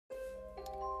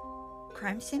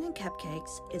Crime Scene and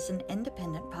Cupcakes is an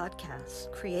independent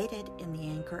podcast created in the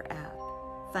Anchor app,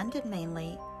 funded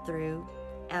mainly through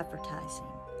advertising.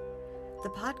 The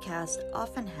podcast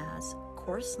often has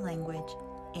coarse language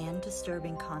and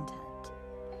disturbing content.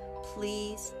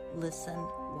 Please listen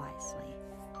wisely.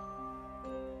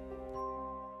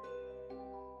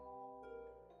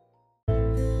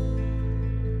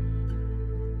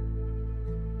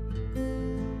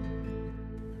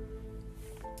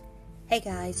 Hey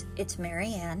guys, it's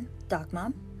Marianne, Dog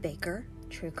Mom, Baker,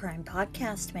 True Crime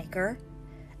Podcast Maker,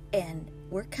 and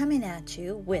we're coming at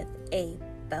you with a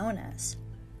bonus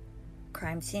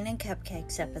Crime Scene and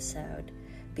Cupcakes episode,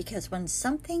 because when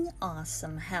something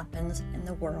awesome happens in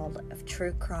the world of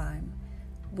true crime,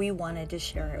 we wanted to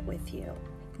share it with you.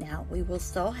 Now, we will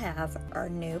still have our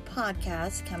new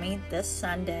podcast coming this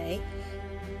Sunday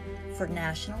for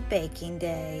National Baking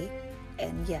Day.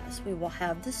 And yes, we will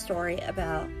have the story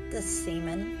about the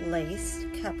semen-laced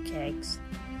cupcakes.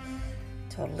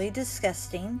 Totally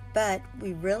disgusting, but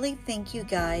we really think you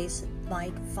guys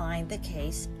might find the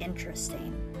case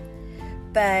interesting.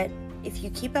 But if you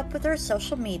keep up with our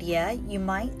social media, you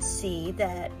might see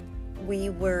that we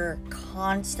were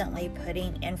constantly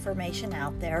putting information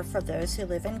out there for those who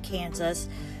live in Kansas,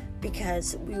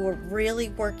 because we were really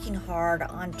working hard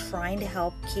on trying to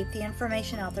help keep the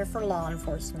information out there for law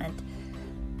enforcement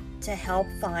to help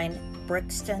find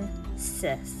Brixton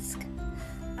Sisk.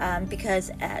 Because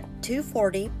at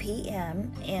 2:40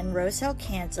 p.m. in Rose Hill,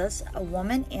 Kansas, a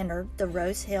woman entered the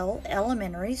Rose Hill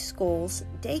Elementary School's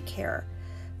daycare,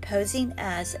 posing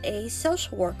as a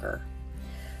social worker.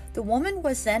 The woman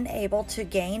was then able to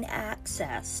gain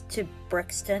access to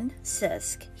Brixton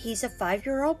Sisk. He's a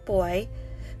 5-year-old boy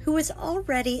who was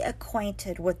already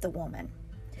acquainted with the woman.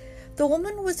 The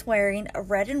woman was wearing a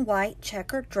red and white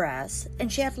checkered dress, and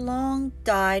she had long,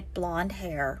 dyed blonde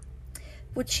hair,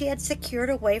 which she had secured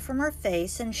away from her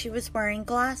face, and she was wearing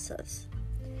glasses.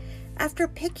 After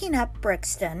picking up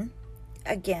Brixton,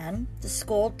 again, the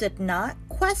school did not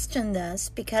question this,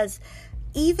 because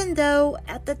even though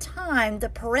at the time the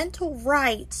parental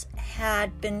rights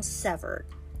had been severed,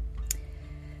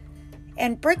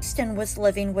 and Brixton was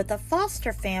living with a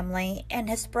foster family, and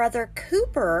his brother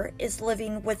Cooper is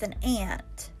living with an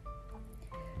aunt.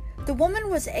 The woman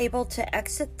was able to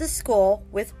exit the school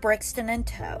with Brixton in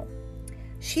tow.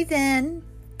 She then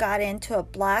got into a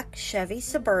black Chevy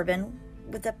Suburban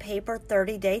with a paper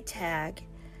 30-day tag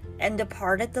and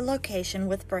departed the location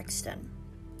with Brixton.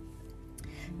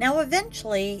 Now,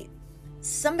 eventually,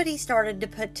 somebody started to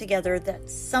put together that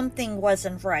something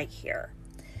wasn't right here,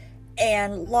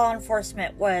 and law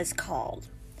enforcement was called.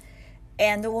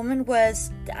 And the woman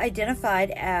was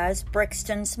identified as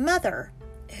Brixton's mother,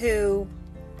 who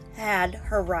had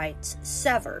her rights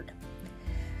severed.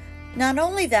 Not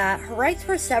only that, her rights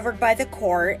were severed by the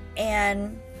court,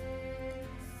 and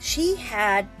she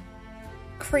had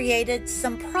created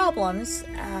some problems.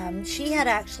 She had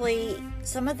actually,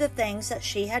 some of the things that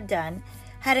she had done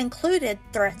had included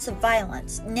threats of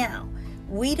violence. Now,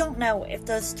 we don't know if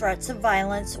those threats of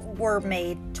violence were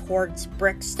made towards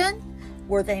Brixton.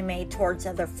 Were they made towards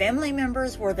other family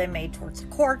members? Were they made towards the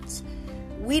courts?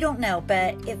 We don't know,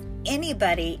 but if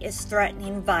anybody is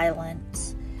threatening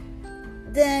violence,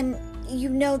 then you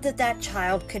know that that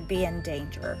child could be in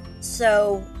danger.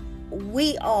 So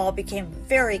we all became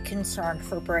very concerned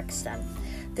for Brixton.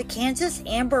 The Kansas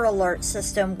Amber Alert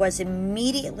system was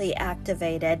immediately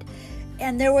activated,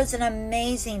 and there was an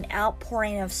amazing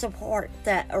outpouring of support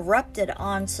that erupted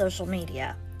on social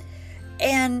media.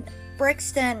 And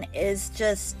Brixton is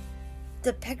just,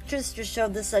 the pictures just show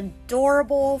this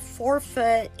adorable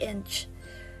 4-foot-inch,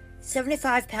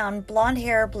 75-pound, blonde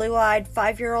hair, blue-eyed,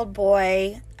 5-year-old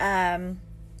boy.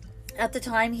 At the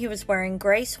time, he was wearing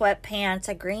gray sweatpants,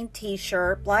 a green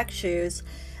t-shirt, black shoes,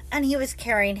 and he was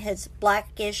carrying his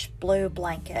blackish blue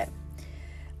blanket.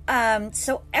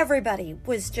 So everybody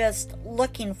was just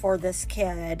looking for this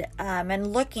kid,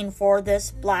 and looking for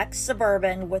this black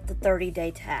Suburban with the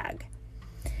 30-day tag.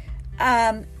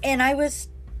 And I was,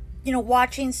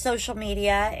 watching social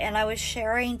media, and I was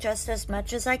sharing just as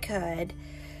much as I could.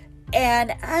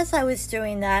 And as I was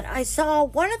doing that, I saw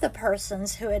one of the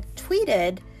persons who had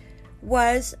tweeted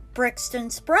was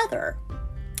Brixton's brother.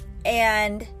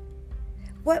 And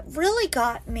what really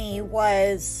got me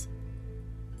was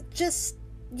just,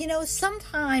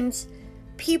 sometimes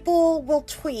people will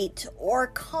tweet or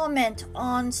comment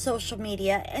on social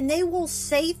media, and they will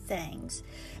say things.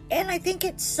 And I think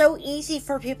it's so easy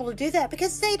for people to do that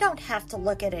because they don't have to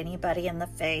look at anybody in the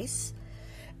face.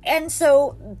 And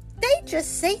so they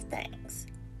just say things.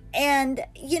 And,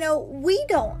 we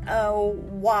don't know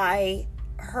why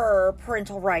her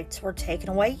parental rights were taken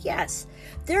away. Yes,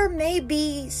 there may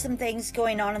be some things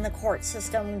going on in the court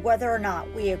system, whether or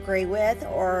not we agree with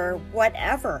or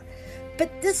whatever.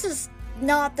 But this is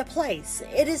not the place.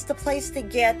 It is the place to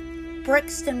get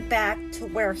Brixton back to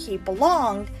where he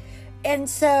belonged. And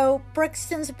so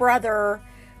Brixton's brother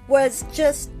was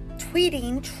just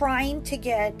tweeting, trying to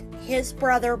get his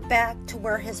brother back to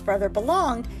where his brother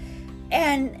belonged.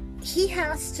 And he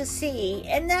has to see,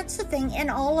 and that's the thing in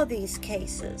all of these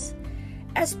cases,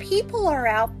 as people are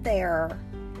out there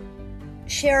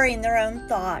sharing their own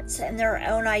thoughts and their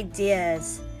own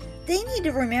ideas, they need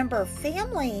to remember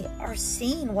family are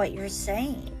seeing what you're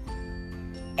saying.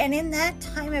 And in that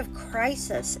time of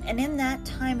crisis and in that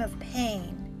time of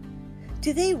pain,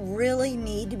 do they really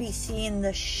need to be seeing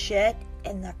the shit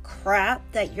and the crap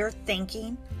that you're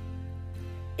thinking?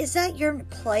 Is that your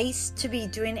place to be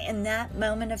doing in that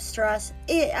moment of stress?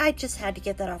 I just had to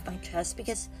get that off my chest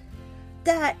because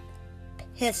that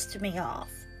pissed me off.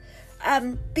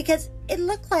 Because it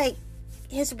looked like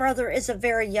his brother is a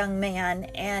very young man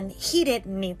and he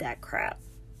didn't need that crap.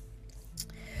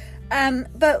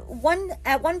 But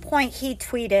at one point he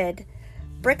tweeted,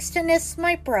 "Brixton is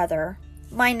my brother.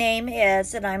 My name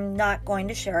is," and I'm not going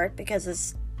to share it because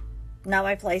it's not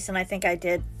my place, and I think I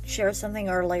did share something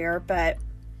earlier, but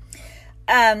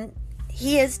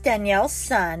he is Danielle's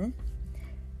son,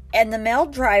 and the male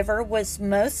driver was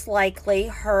most likely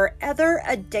her other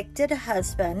addicted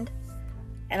husband,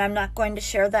 and I'm not going to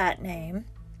share that name.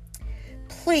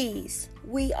 Please,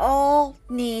 we all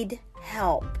need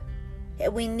help.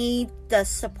 We need the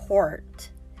support.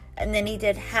 And then he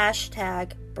did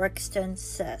hashtag Brixton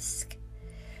Sisk.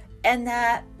 And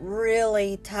that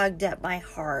really tugged at my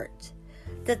heart,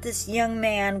 that this young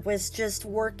man was just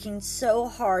working so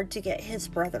hard to get his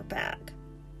brother back.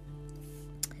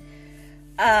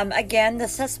 Again, the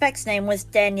suspect's name was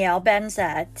Danielle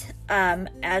Benzet,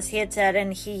 as he had said,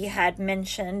 and he had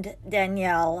mentioned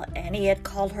Danielle, and he had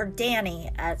called her Danny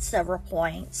at several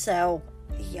points, so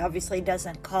he obviously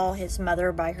doesn't call his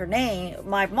mother by her name,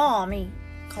 my mom, he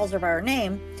calls her by her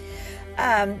name.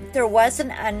 There was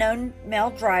an unknown male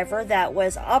driver that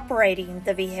was operating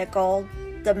the vehicle.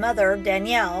 The mother,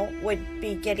 Danielle, would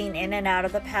be getting in and out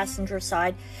of the passenger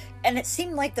side, and it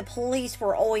seemed like the police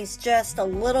were always just a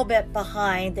little bit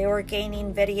behind. They were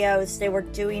gaining videos. They were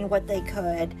doing what they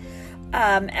could.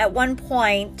 At one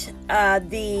point,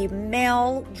 the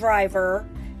male driver,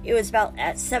 it was about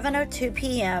at 7:02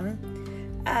 p.m.,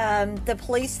 the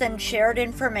police then shared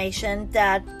information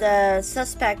that the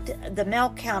suspect, the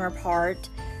male counterpart,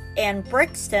 and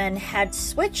Brixton had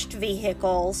switched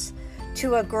vehicles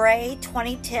to a gray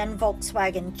 2010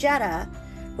 Volkswagen Jetta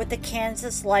with the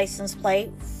Kansas license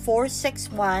plate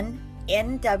 461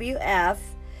 NWF,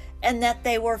 and that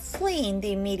they were fleeing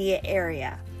the immediate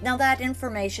area. Now that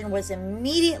information was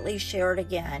immediately shared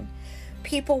again.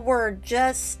 People were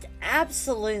just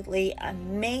absolutely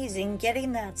amazing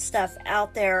getting that stuff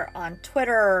out there on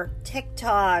Twitter,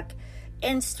 TikTok,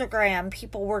 Instagram.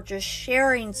 People were just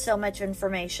sharing so much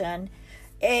information.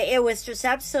 It was just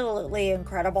absolutely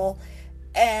incredible.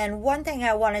 And one thing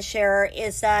I want to share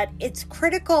is that it's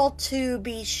critical to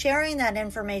be sharing that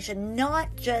information,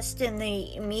 not just in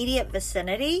the immediate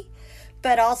vicinity,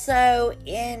 but also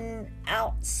in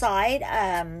outside.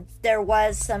 There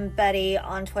was somebody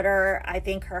on Twitter, I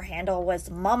think her handle was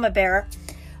Mama Bear,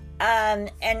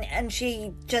 and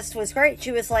she just was great.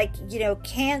 She was like,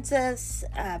 Kansas,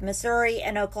 Missouri,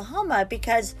 and Oklahoma,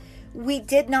 because we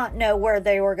did not know where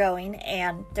they were going,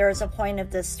 and there's a point of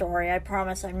this story. I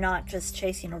promise I'm not just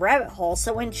chasing a rabbit hole.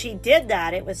 So when she did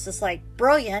that, it was just like,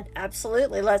 brilliant,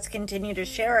 absolutely, let's continue to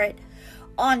share it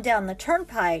on down the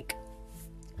turnpike.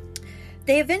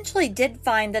 They eventually did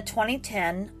find the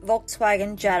 2010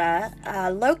 Volkswagen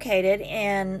Jetta located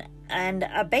in and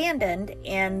abandoned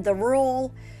in the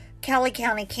rural Cali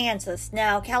County, Kansas.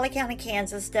 Now, Cali County,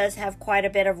 Kansas does have quite a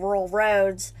bit of rural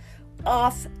roads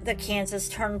off the Kansas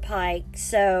Turnpike,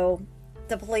 so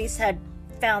the police had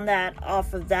found that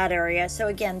off of that area. So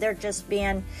again, they're just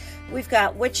being, we've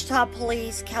got Wichita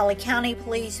Police, Cali County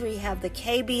Police, we have the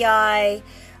KBI,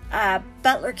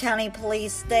 Butler County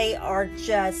Police. They are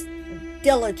just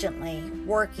diligently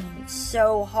working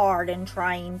so hard and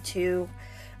trying to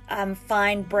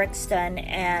find Brixton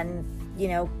and,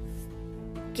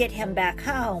 get him back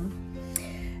home.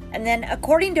 And then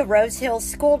according to Rose Hill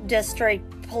School District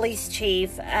Police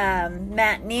Chief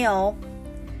Matt Neal,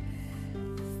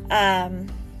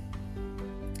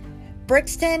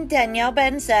 Brixton, Danielle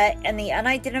Benzet, and the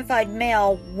unidentified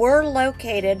male were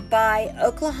located by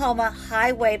Oklahoma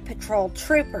Highway Patrol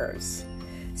troopers.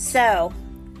 So,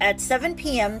 At 7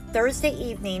 p.m. Thursday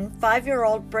evening,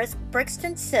 5-year-old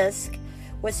Brixton Sisk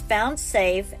was found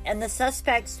safe, and the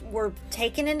suspects were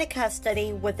taken into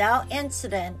custody without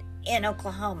incident in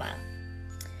Oklahoma.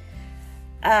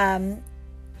 And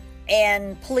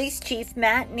Police Chief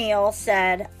Matt Neal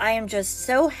said, "I am just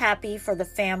so happy for the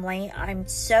family. I'm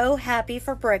so happy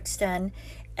for Brixton,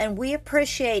 and we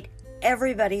appreciate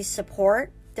everybody's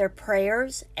support, their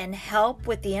prayers, and help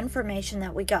with the information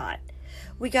that we got.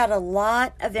 We got a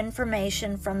lot of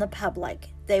information from the public.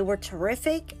 They were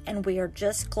terrific, and we are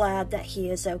just glad that he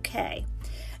is okay."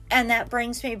 And that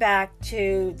brings me back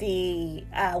to the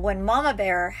when Mama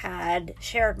Bear had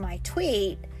shared my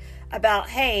tweet about,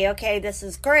 hey, okay, this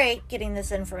is great, getting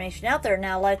this information out there.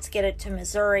 Now let's get it to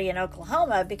Missouri and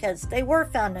Oklahoma, because they were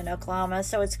found in Oklahoma.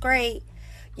 So it's great,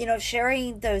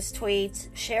 sharing those tweets,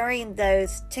 sharing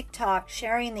those TikToks,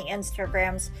 sharing the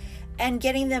Instagrams, and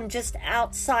getting them just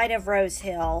outside of Rose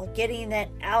Hill, getting it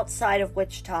outside of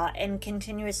Wichita, and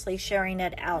continuously sharing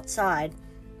it outside.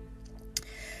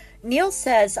 Neal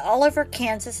says all over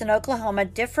Kansas and Oklahoma,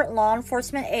 different law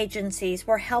enforcement agencies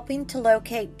were helping to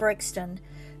locate Brixton,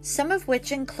 some of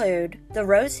which include the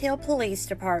Rose Hill Police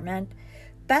Department,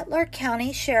 Butler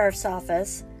County Sheriff's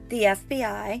Office, the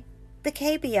FBI, the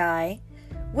KBI,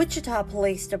 Wichita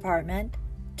Police Department,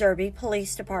 Derby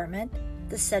Police Department,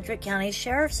 the Sedgwick County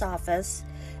Sheriff's Office,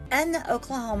 and the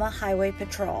Oklahoma Highway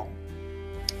Patrol.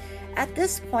 At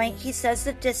this point, he says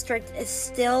the district is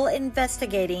still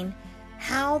investigating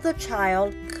how the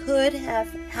child,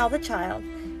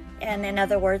 and in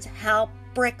other words, how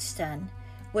Brixton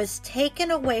was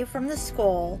taken away from the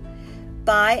school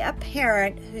by a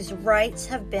parent whose rights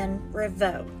have been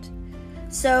revoked.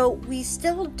 So we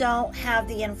still don't have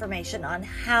the information on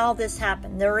how this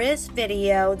happened. There is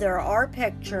video, there are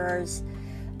pictures.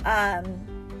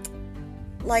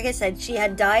 Like I said, she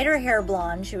had dyed her hair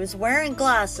blonde. She was wearing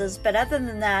glasses, but other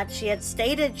than that, she had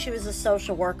stated she was a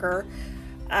social worker.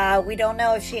 We don't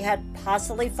know if she had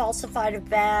possibly falsified a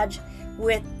badge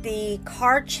with the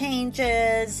car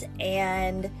changes,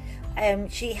 and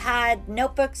she had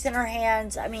notebooks in her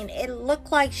hands. I mean, it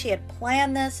looked like she had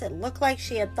planned this. It looked like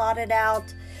she had thought it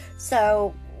out.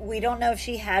 So we don't know if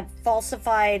she had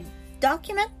falsified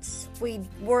documents. We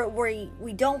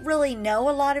don't really know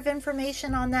a lot of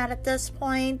information on that at this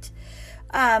point.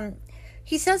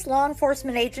 He says law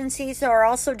enforcement agencies are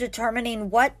also determining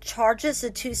what charges the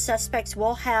two suspects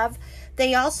will have.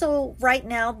 They also, right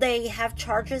now, they have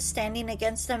charges standing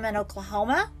against them in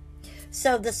Oklahoma.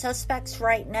 So the suspects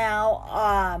right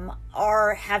now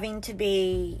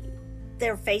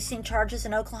they're facing charges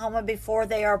in Oklahoma before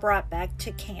they are brought back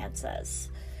to Kansas.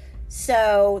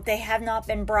 So they have not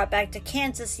been brought back to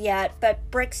Kansas yet, but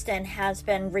Brixton has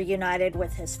been reunited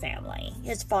with his family,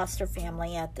 his foster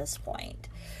family at this point.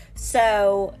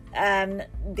 So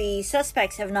the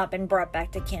suspects have not been brought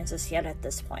back to Kansas yet at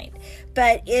this point.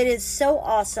 But it is so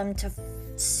awesome to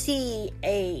see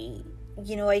a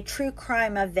true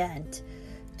crime event,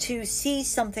 to see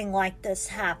something like this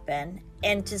happen,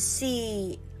 and to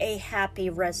see a happy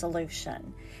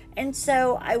resolution. And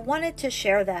so I wanted to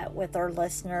share that with our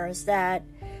listeners, that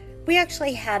we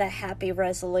actually had a happy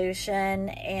resolution.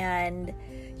 And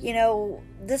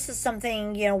this is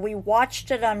something, we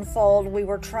watched it unfold. We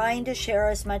were trying to share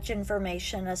as much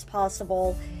information as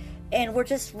possible, and we're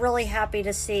just really happy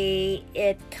to see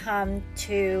it come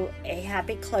to a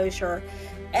happy closure.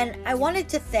 And I wanted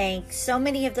to thank so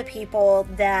many of the people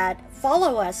that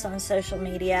follow us on social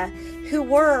media who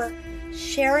were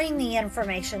sharing the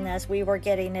information as we were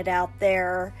getting it out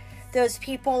there. Those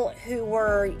people who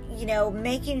were,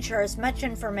 making sure as much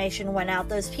information went out.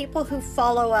 Those people who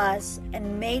follow us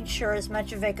and made sure as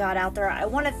much of it got out there. I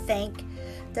want to thank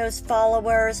those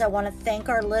followers. I want to thank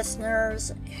our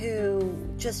listeners who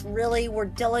just really were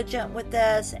diligent with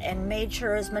this and made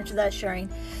sure as much of that sharing,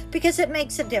 because it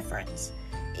makes a difference.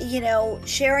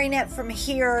 Sharing it from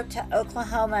here to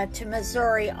Oklahoma to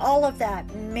Missouri, all of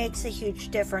that makes a huge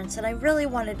difference. And I really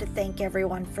wanted to thank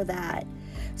everyone for that.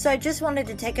 So I just wanted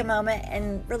to take a moment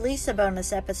and release a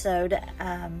bonus episode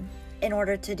in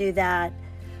order to do that,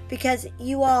 because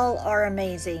you all are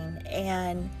amazing,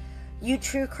 and you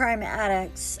true crime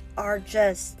addicts are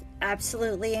just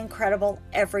absolutely incredible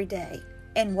every day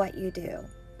in what you do.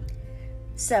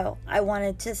 So I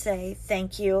wanted to say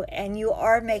thank you, and you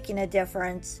are making a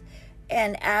difference.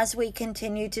 And as we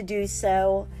continue to do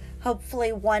so,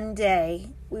 hopefully one day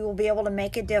we will be able to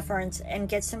make a difference and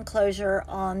get some closure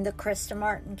on the Krista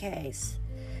Martin case.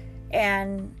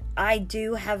 And I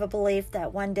do have a belief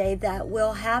that one day that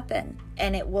will happen,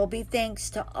 and it will be thanks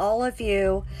to all of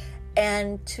you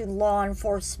and to law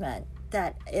enforcement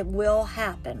that it will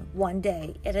happen one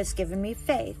day. It has given me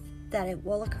faith that it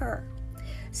will occur.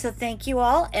 So thank you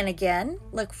all. And again,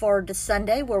 look forward to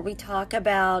Sunday where we talk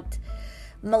about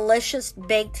malicious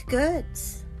baked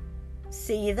goods.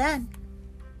 See you then.